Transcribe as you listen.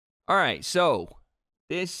All right, so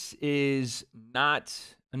this is not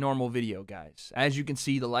a normal video, guys. As you can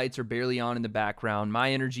see, the lights are barely on in the background.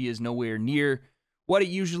 My energy is nowhere near what it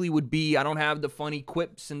usually would be. I don't have the funny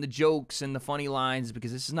quips and the jokes and the funny lines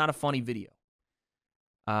because this is not a funny video.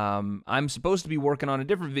 I'm supposed to be working on a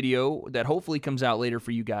different video that hopefully comes out later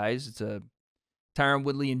for you guys. It's a Tyron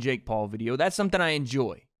Woodley and Jake Paul video. That's something I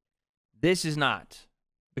enjoy. This is not,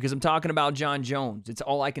 because I'm talking about Jon Jones. It's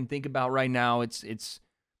all I can think about right now. It's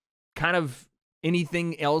kind of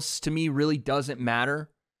anything else to me really doesn't matter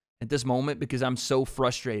at this moment because I'm so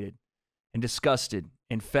frustrated and disgusted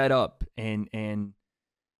and fed up and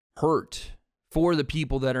hurt for the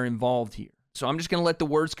people that are involved here. So I'm just going to let the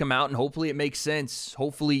words come out and hopefully it makes sense.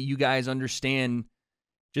 Hopefully you guys understand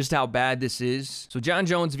just how bad this is. So Jon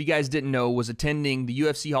Jones, if you guys didn't know, was attending the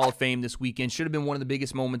UFC Hall of Fame this weekend. Should have been one of the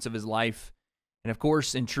biggest moments of his life. And of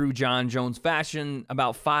course, in true Jon Jones fashion,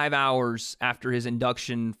 about 5 hours after his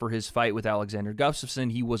induction for his fight with Alexander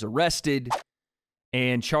Gustafsson, he was arrested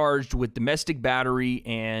and charged with domestic battery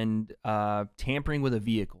and tampering with a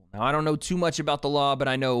vehicle. Now, I don't know too much about the law, but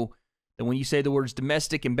I know that when you say the words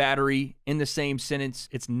domestic and battery in the same sentence,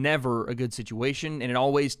 it's never a good situation, and it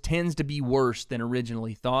always tends to be worse than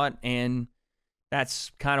originally thought, and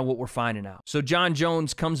that's kind of what we're finding out. So Jon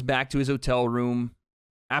Jones comes back to his hotel room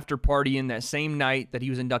after partying that same night that he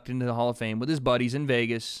was inducted into the Hall of Fame with his buddies in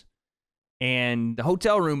Vegas, and the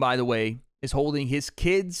hotel room, by the way, is holding his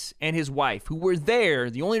kids and his wife, who were there.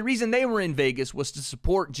 The only reason they were in Vegas was to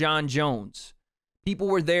support Jon Jones. People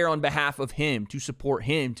were there on behalf of him, to support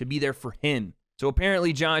him, to be there for him. So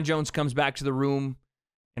apparently Jon Jones comes back to the room,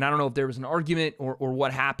 and I don't know if there was an argument or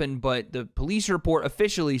what happened, but the police report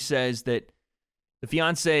officially says that the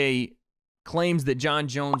fiancée claims that Jon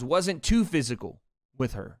Jones wasn't too physical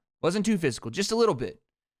with her. Wasn't too physical, just a little bit.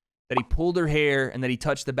 That he pulled her hair and that he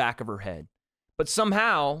touched the back of her head. But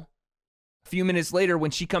somehow, a few minutes later, when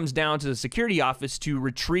she comes down to the security office to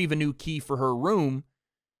retrieve a new key for her room,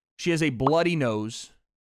 she has a bloody nose,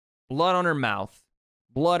 blood on her mouth,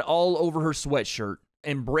 blood all over her sweatshirt,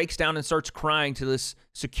 and breaks down and starts crying to this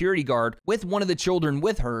security guard with one of the children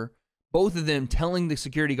with her, both of them telling the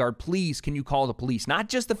security guard, please, can you call the police? Not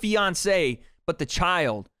just the fiancé, but the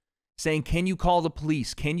child, saying, can you call the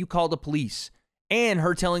police? Can you call the police? And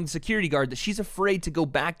her telling the security guard that she's afraid to go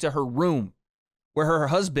back to her room where her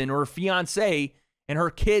husband or her fiancé and her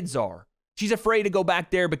kids are. She's afraid to go back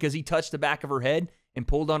there because he touched the back of her head and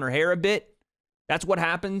pulled on her hair a bit. That's what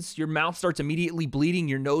happens. Your mouth starts immediately bleeding.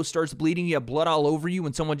 Your nose starts bleeding. You have blood all over you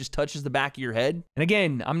when someone just touches the back of your head. And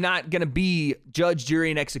again, I'm not going to be judge, jury,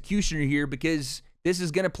 and executioner here because this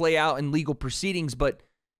is going to play out in legal proceedings. But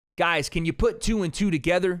guys, can you put two and two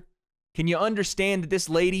together? Can you understand that this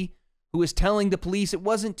lady who is telling the police it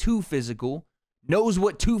wasn't too physical knows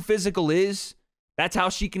what too physical is? That's how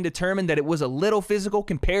she can determine that it was a little physical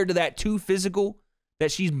compared to that too physical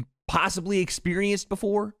that she's possibly experienced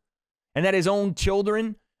before, and that his own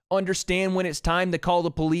children understand when it's time to call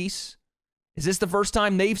the police. Is this the first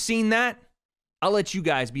time they've seen that? I'll let you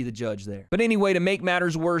guys be the judge there. But anyway, to make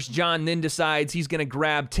matters worse, Jon then decides he's going to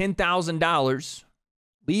grab $10,000,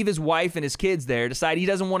 leave his wife and his kids there, decide he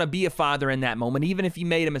doesn't want to be a father in that moment, even if he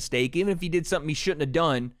made a mistake, even if he did something he shouldn't have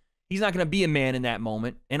done. He's not going to be a man in that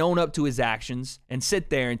moment and own up to his actions and sit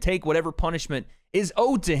there and take whatever punishment is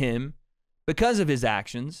owed to him because of his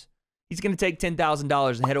actions. He's going to take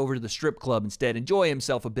 $10,000 and head over to the strip club instead, enjoy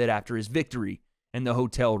himself a bit after his victory in the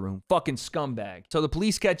hotel room. Fucking scumbag. So the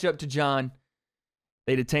police catch up to Jon.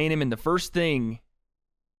 They detain him, and the first thing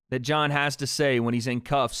that Jon has to say when he's in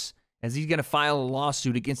cuffs is he's going to file a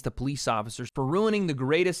lawsuit against the police officers for ruining the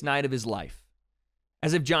greatest night of his life.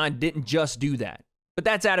 As if Jon didn't just do that. But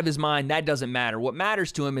that's out of his mind. That doesn't matter. What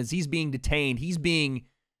matters to him is he's being detained. He's being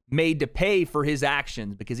made to pay for his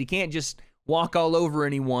actions because he can't just walk all over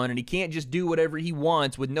anyone and he can't just do whatever he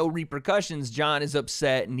wants with no repercussions. Jon is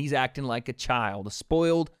upset and he's acting like a child, a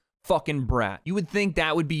spoiled fucking brat. You would think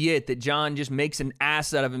that would be it, that Jon just makes an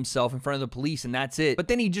ass out of himself in front of the police and that's it. But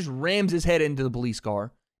then he just rams his head into the police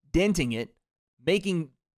car, denting it, making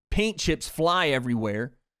paint chips fly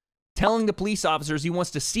everywhere, telling the police officers he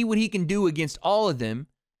wants to see what he can do against all of them,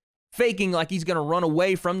 faking like he's going to run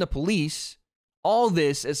away from the police. All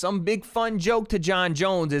this as some big fun joke to Jon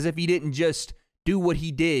Jones, as if he didn't just do what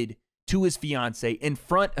he did to his fiancée in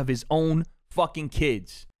front of his own fucking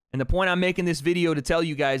kids. And the point I'm making this video to tell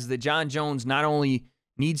you guys is that Jon Jones not only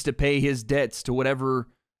needs to pay his debts to whatever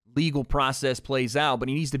legal process plays out, but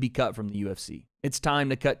he needs to be cut from the UFC. It's time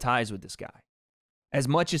to cut ties with this guy. As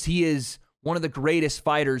much as he is one of the greatest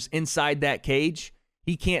fighters inside that cage,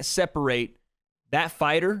 he can't separate that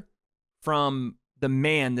fighter from the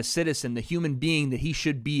man, the citizen, the human being that he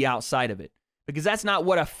should be outside of it. Because that's not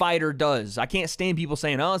what a fighter does. I can't stand people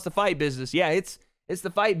saying, oh, it's the fight business. Yeah, it's the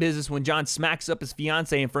fight business when John smacks up his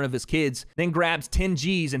fiance in front of his kids, then grabs 10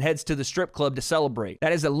 G's and heads to the strip club to celebrate.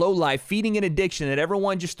 That is a lowlife feeding an addiction that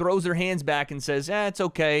everyone just throws their hands back and says, it's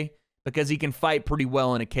okay because he can fight pretty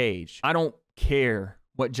well in a cage. I don't care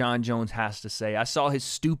what John Jones has to say. I saw his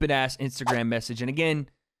stupid-ass Instagram message. And again,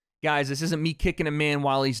 guys, this isn't me kicking a man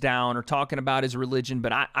while he's down or talking about his religion,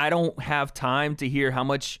 but I don't have time to hear how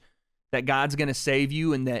much that God's going to save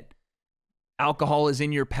you and that alcohol is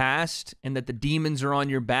in your past and that the demons are on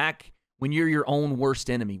your back when you're your own worst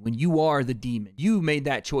enemy, when you are the demon. You made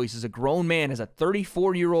that choice as a grown man, as a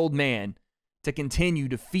 34-year-old man, to continue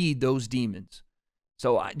to feed those demons.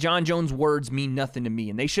 So John Jones' words mean nothing to me,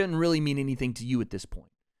 and they shouldn't really mean anything to you at this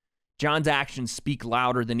point. John's actions speak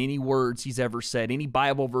louder than any words he's ever said, any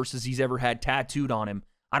Bible verses he's ever had tattooed on him.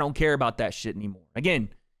 I don't care about that shit anymore. Again,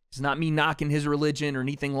 it's not me knocking his religion or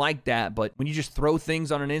anything like that, but when you just throw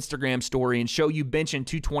things on an Instagram story and show you benching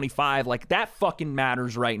 225, like that fucking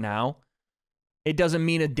matters right now. It doesn't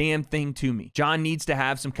mean a damn thing to me. John needs to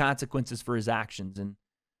have some consequences for his actions, and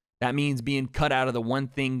that means being cut out of the one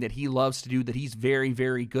thing that he loves to do, that he's very,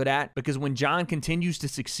 very good at. Because when John continues to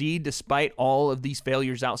succeed despite all of these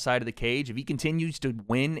failures outside of the cage, if he continues to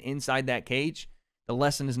win inside that cage, the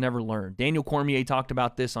lesson is never learned. Daniel Cormier talked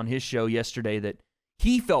about this on his show yesterday, that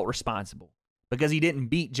he felt responsible because he didn't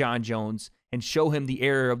beat John Jones and show him the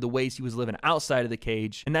error of the ways he was living outside of the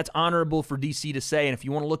cage. And that's honorable for DC to say. And if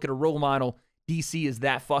you want to look at a role model, DC is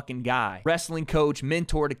that fucking guy. Wrestling coach,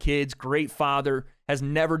 mentor to kids, great father, has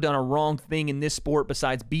never done a wrong thing in this sport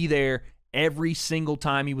besides be there every single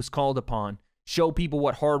time he was called upon, show people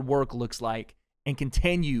what hard work looks like, and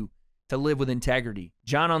continue to live with integrity.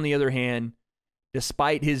 John, on the other hand,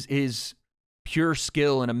 despite his pure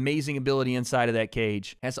skill and amazing ability inside of that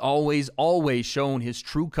cage, has always shown his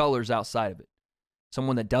true colors outside of it.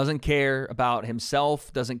 Someone that doesn't care about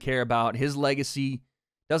himself, doesn't care about his legacy,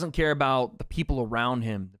 doesn't care about the people around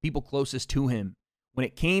him, the people closest to him. When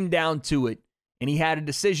it came down to it, and he had a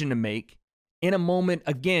decision to make in a moment,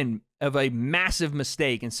 again, of a massive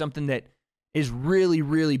mistake and something that is really,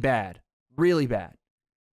 really bad,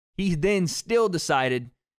 he then still decided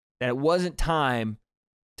that it wasn't time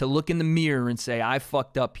to look in the mirror and say, I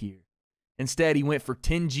fucked up here. Instead, he went for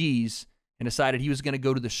 10 G's and decided he was going to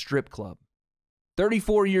go to the strip club.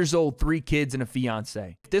 34 years old, 3 kids, and a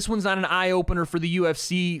fiance. If this one's not an eye-opener for the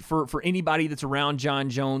UFC, for anybody that's around John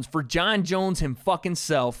Jones, for John Jones him fucking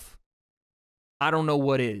self, I don't know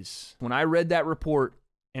what is. When I read that report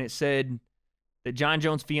and it said that John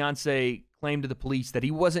Jones' fiance claimed to the police that he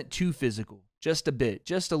wasn't too physical, just a bit,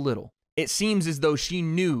 just a little, it seems as though she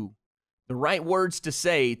knew the right words to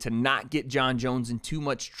say to not get John Jones in too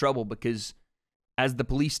much trouble because, as the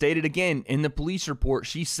police stated again in the police report,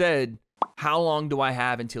 she said, how long do I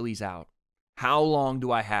have until he's out? How long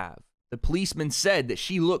do I have? The policeman said that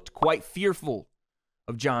she looked quite fearful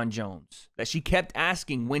of John Jones, that she kept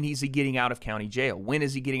asking, when is he getting out of county jail? When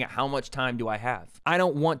is he getting out? How much time do I have? I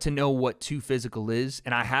don't want to know what too physical is,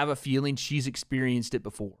 and I have a feeling she's experienced it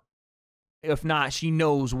before. If not, she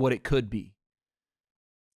knows what it could be.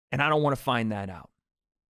 And I don't want to find that out.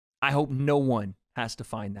 I hope no one has to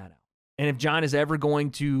find that out. And if John is ever going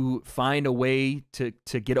to find a way to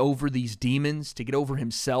get over these demons, to get over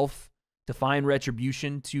himself, to find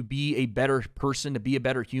retribution, to be a better person, to be a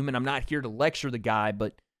better human, I'm not here to lecture the guy,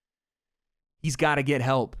 but he's got to get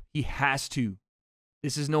help. He has to.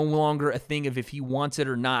 This is no longer a thing of if he wants it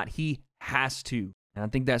or not. He has to. And I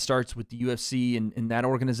think that starts with the UFC and that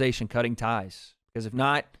organization cutting ties. Because if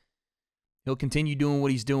not, he'll continue doing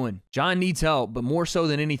what he's doing. John needs help, but more so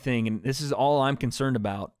than anything, and this is all I'm concerned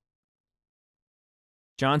about,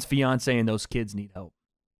 John's fiance and those kids need help.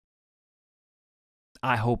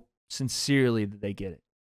 I hope sincerely that they get it.